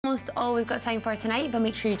almost all we've got time for tonight, but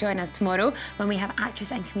make sure you join us tomorrow when we have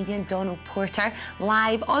actress and comedian Donald Porter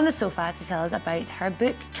live on the sofa to tell us about her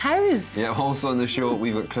book, Cows. Yeah, also on the show,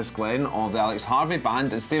 we've got Chris Glenn of the Alex Harvey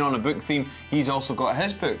Band, and staying on a book theme, he's also got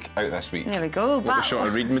his book out this week. There we go. What a short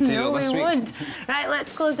of reading material this week. No, we won't. Right,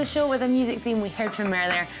 let's close the show with a music theme we heard from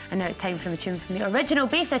earlier, and now it's time for the tune from the original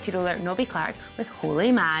Bay City roller, Nobby Clark, with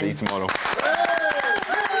Holy Man. See you tomorrow.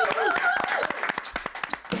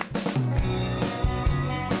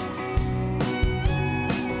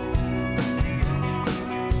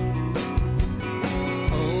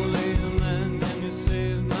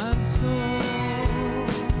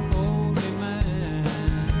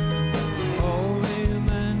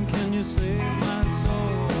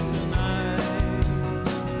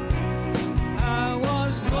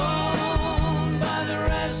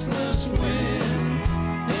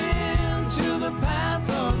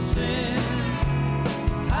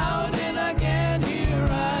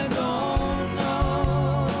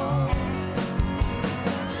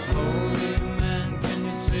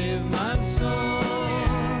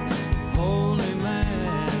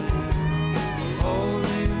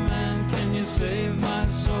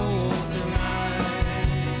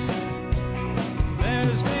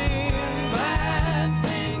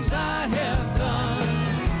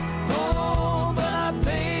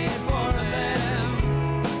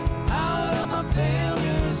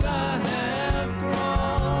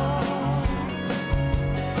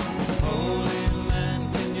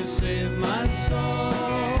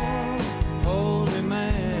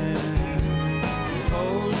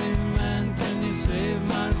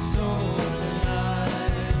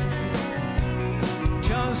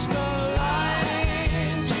 Just